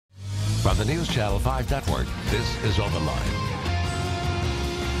From the News Channel 5 Network, this is OpenLine.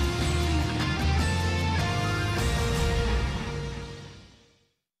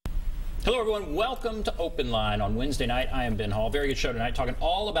 Hello everyone, welcome to Open Line on Wednesday night. I am Ben Hall. Very good show tonight, talking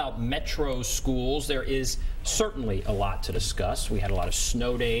all about metro schools. There is certainly a lot to discuss. We had a lot of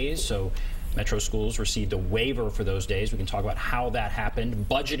snow days, so metro schools received a waiver for those days. We can talk about how that happened.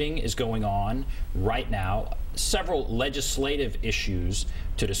 Budgeting is going on right now. Several legislative issues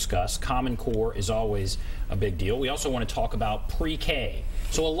to discuss. Common Core is always a big deal. We also want to talk about pre-K.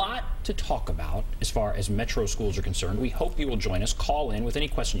 So a lot to talk about as far as metro schools are concerned. We hope you will join us. Call in with any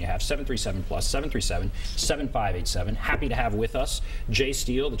question you have, 737-plus, 737-7587. Happy to have with us Jay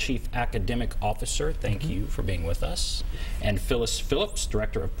Steele, the Chief Academic Officer. Thank you for being with us. And Phyllis Phillips,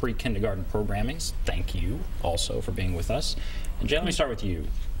 Director of Pre-Kindergarten Programming. Thank you also for being with us. And Jay, let me start with you.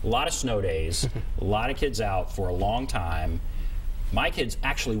 A lot of snow days, a lot of kids out for a long time. My kids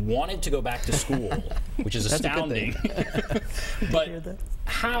actually wanted to go back to school, which is astounding. But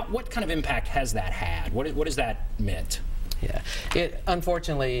what kind of impact has that had? What has that meant? Yeah,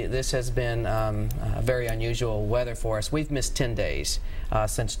 unfortunately, this has been very unusual weather for us. We've missed 10 days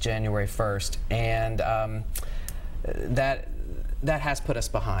since January 1st, and that has put us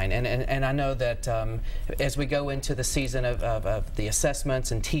behind. And I know that as we go into the season of the assessments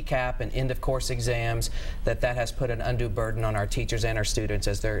and TCAP and end-of-course exams, that has put an undue burden on our teachers and our students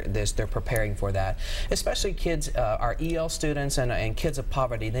as they're preparing for that. Especially kids, our EL students and kids of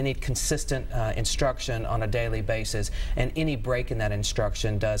poverty, they need consistent instruction on a daily basis, and any break in that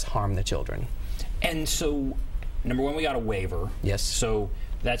instruction does harm the children. And so, number one, we got a waiver. Yes. So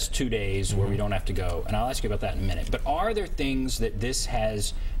that's 2 days where we don't have to go, and I'll ask you about that in a minute. But are there things that this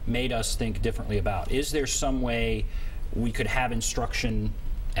has made us think differently about? Is there some way we could have instruction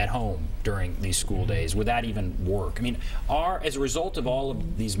at home during these school days? Would that even work? I mean, as a result of all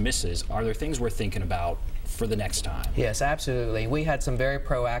of these misses, are there things we're thinking about for the next time? Yes, absolutely. We had some very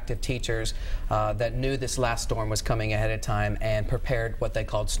proactive teachers that knew this last storm was coming ahead of time and prepared what they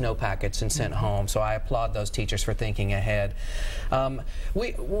called snow packets and sent home. So I applaud those teachers for thinking ahead.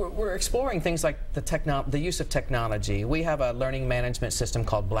 We're exploring things like the use of technology. We have a learning management system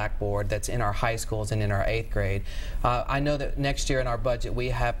called Blackboard that's in our high schools and in our 8th grade. I know that next year in our budget we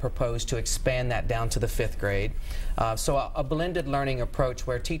have proposed to expand that down to the 5th grade. So a blended learning approach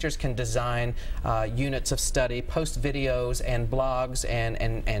where teachers can design units of study, post videos and blogs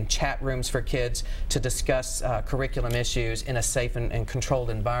and chat rooms for kids to discuss curriculum issues in a safe and controlled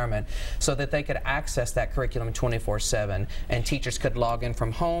environment, so that they could access that curriculum 24/7, and teachers could log in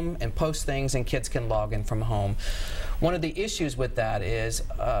from home and post things, and kids can log in from home. One of the issues with that is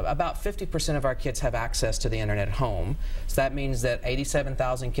about 50% of our kids have access to the internet at home. So that means that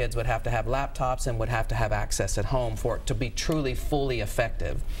 87,000 kids would have to have laptops and would have to have access at home for it to be truly fully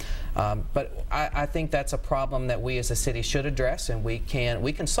effective. But I think that's a problem that we as a city should address, and we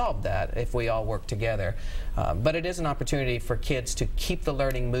can solve that if we all work together. But it is an opportunity for kids to keep the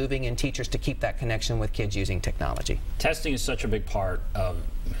learning moving and teachers to keep that connection with kids using technology. Testing is such a big part of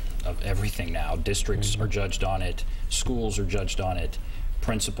everything now. Districts are judged on it, schools are judged on it,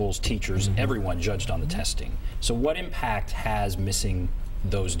 principals, teachers, everyone judged on the testing. So what impact has missing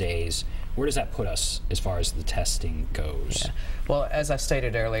those days? Where does that put us as far as the testing goes? Yeah. Well, as I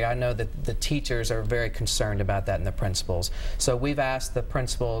stated earlier, I know that the teachers are very concerned about that, and the principals. So we've asked the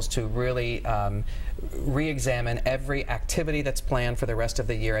principals to really re-examine every activity that's planned for the rest of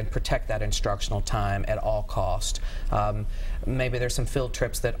the year and protect that instructional time at all cost. Maybe there's some field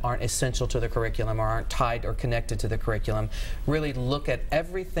trips that aren't essential to the curriculum or aren't tied or connected to the curriculum. Really look at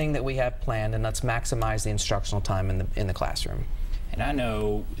everything that we have planned, and let's maximize the instructional time in the classroom. And I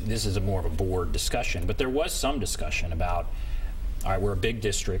know this is more of a board discussion, but there was some discussion about, all right, we're a big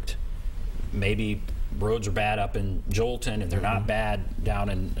district, maybe roads are bad up in Jolton and they're not bad down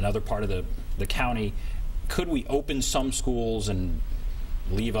in another part of the county. Could we open some schools and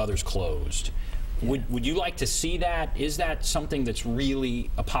leave others closed? Yeah. Would you like to see that? Is that something that's really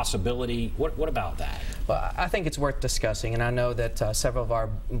a possibility? What about that? Well, I think it's worth discussing, and I know that several of our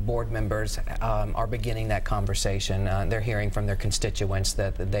board members are beginning that conversation. They're hearing from their constituents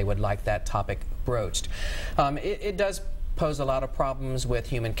that they would like that topic broached. It does pose a lot of problems with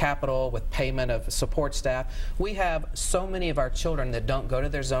human capital, with payment of support staff. We have so many of our children that don't go to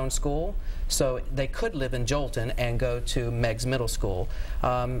their zone school, so they could live in Jolton and go to Meigs Middle School.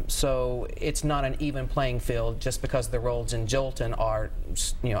 So it's not an even playing field just because the roads in Jolton are,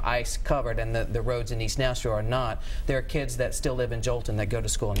 ice covered and the roads in East Nashville are not. There are kids that still live in Jolton that go to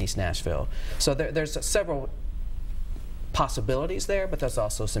school in East Nashville. So there's several possibilities there, but there's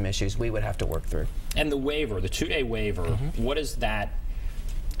also some issues we would have to work through. And the waiver, the 2-day waiver, what is that?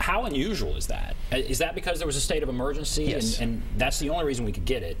 How unusual is that? Is that because there was a state of emergency, Yes. and that's the only reason we could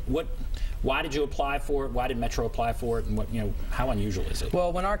get it? Why did you apply for it? Why did Metro apply for it? And how unusual is it?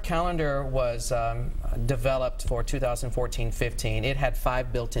 Well, when our calendar was developed for 2014-15, it had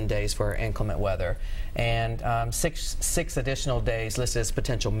 5 built-in days for inclement weather, and six additional days listed as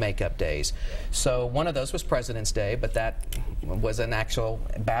potential makeup days. So one of those was President's Day, but that was an actual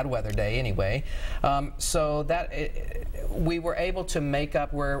bad weather day anyway. So that we were able to make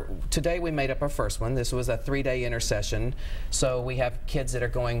up. Today we made up our first one. This was a 3-day intercession. So we have kids that are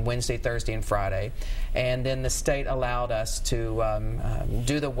going Wednesday, Thursday, and Friday, and then the state allowed us to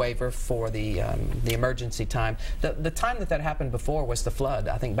do the waiver for the emergency time. The time that happened before was the flood,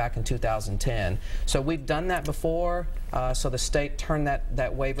 I think back in 2010. So we've done that before. So the state turned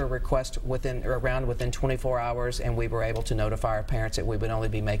that waiver request within 24 hours, and we were able to notify our parents that we would only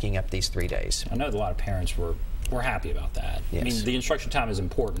be making up these 3 days. I know that a lot of parents were happy about that. Yes. I mean, the instruction time is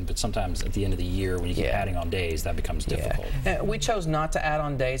important, but sometimes at the end of the year, when you keep adding on days, that becomes difficult. We chose not to add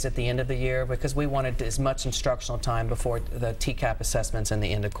on days at the end of the year because we wanted as much instructional time before the TCAP assessments and the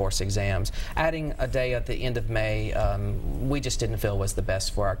end of course exams. Adding a day at the end of May, we just didn't feel was the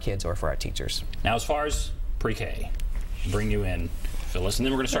best for our kids or for our teachers. Now, as far as pre-K, bring you in, Phyllis, and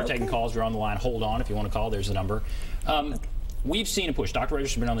then we're going to start taking calls. You're on the line. Hold on if you want to call. There's the number. We've seen a push. Dr.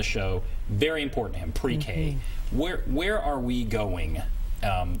 Register's been on the show. Very important to him, pre-K. Where are we going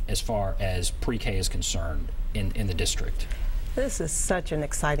as far as pre-K is concerned in the district? This is such an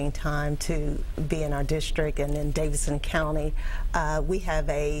exciting time to be in our district and in Davidson County. We have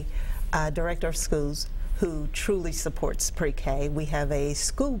a director of schools who truly supports pre-K. We have a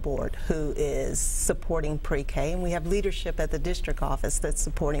school board who is supporting pre-K, and we have leadership at the district office that's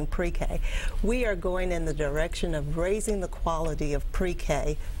supporting pre-K. We are going in the direction of raising the quality of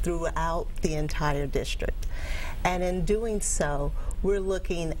pre-K throughout the entire district. And in doing so, we're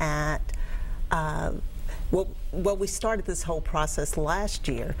looking at well, we started this whole process last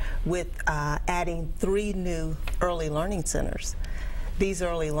year with adding 3 new early learning centers. These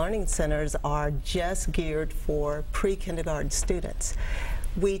early learning centers are just geared for pre-kindergarten students.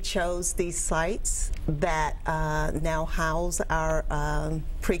 We chose these sites that now house our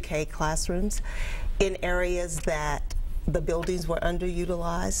pre-K classrooms in areas that the buildings were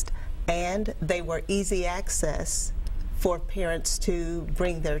underutilized and they were easy access for parents to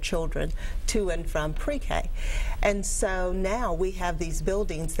bring their children to and from pre-K. And so now we have these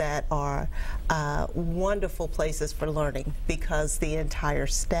buildings that are wonderful places for learning because the entire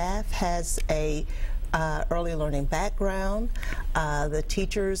staff has a early learning background. The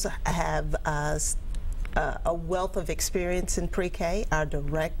teachers have a wealth of experience in pre-K. Our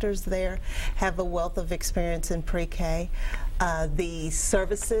directors there have a wealth of experience in pre-K. The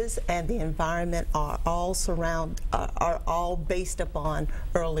services and the environment are all based upon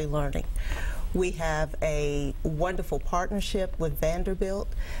early learning. We have a wonderful partnership with Vanderbilt.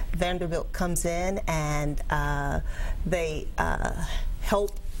 Vanderbilt comes in and they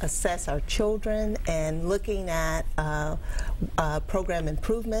help assess our children and looking at program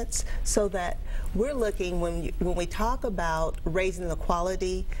improvements, so that we're looking, when we talk about raising the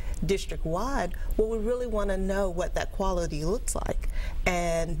quality district-wide, well, we really want to know what that quality looks like.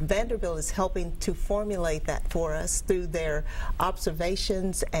 And Vanderbilt is helping to formulate that for us through their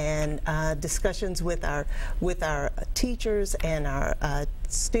observations and discussions with our teachers and our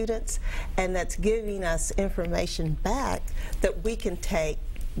students, and that's giving us information back that we can take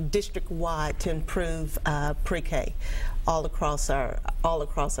district-wide to improve pre-K all across our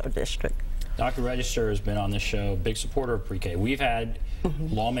district. Dr. Register has been on this show, big supporter of pre-K. We've had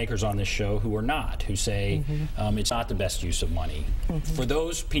lawmakers on this show who are not, who say it's not the best use of money. For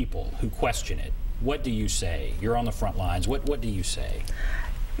those people who question it, what do you say? You're on the front lines. What do you say?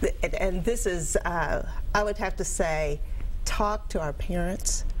 And this is, I would have to say, talk to our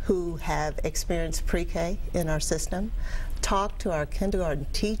parents who have experienced pre-K in our system. Talk to our kindergarten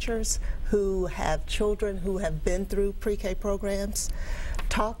teachers who have children who have been through pre-K programs.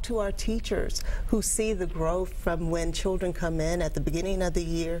 Talk to our teachers who see the growth from when children come in at the beginning of the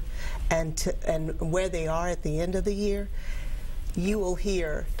year and where they are at the end of the year. You will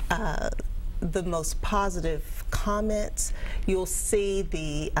hear the most positive comments. You'll see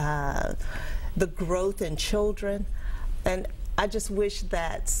the growth in children. And I just wish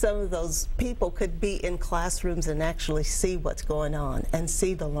that some of those people could be in classrooms and actually see what's going on and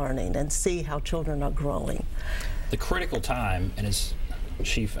see the learning and see how children are growing. The critical time, and as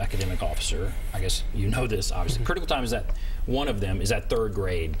Chief Academic Officer, I guess you know this obviously, critical time is that one of them is that 3rd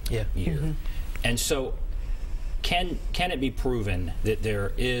grade year. And so can it be proven that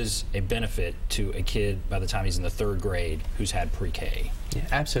there is a benefit to a kid by the time he's in the 3rd grade who's had pre-K? Yeah,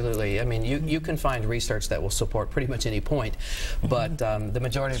 absolutely. I mean, you can find research that will support pretty much any point, but the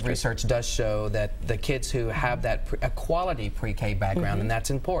majority of research does show that the kids who have that a quality pre-K background, and that's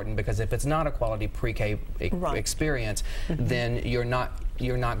important, because if it's not a quality pre-K experience, then you're not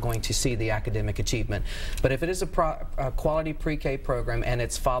going to see the academic achievement. But if it is a quality pre-K program and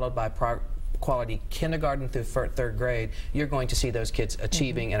it's followed by quality kindergarten through third grade, you're going to see those kids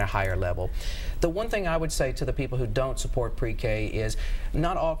achieving at a higher level. The one thing I would say to the people who don't support pre-K is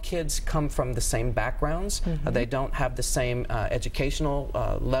not all kids come from the same backgrounds. They don't have the same educational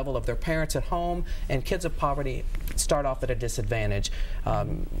level of their parents at home, and kids of poverty start off at a disadvantage.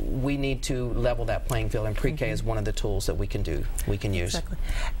 We need to level that playing field, and pre-K is one of the tools that we can use. Exactly.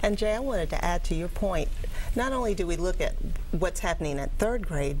 And Jay, I wanted to add to your point, not only do we look at what's happening at third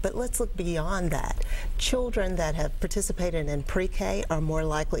grade, but let's look beyond that. Children that have participated in pre-K are more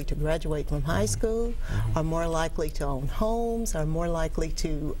likely to graduate from high school, are more likely to own homes, are more likely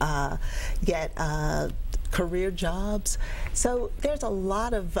to get career jobs. So there's a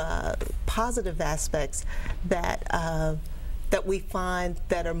lot of positive aspects that that we find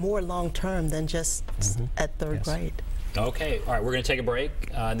that are more long-term than just at third grade. Okay, all right, we're going to take a break,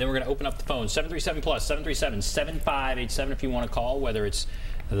 and then we're going to open up the phone. 737 plus 737-7587 if you want to call, whether it's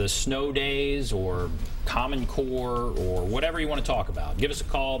the snow days or Common Core or whatever you want to talk about. Give us a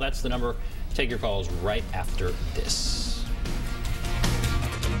call. That's the number. Take your calls right after this.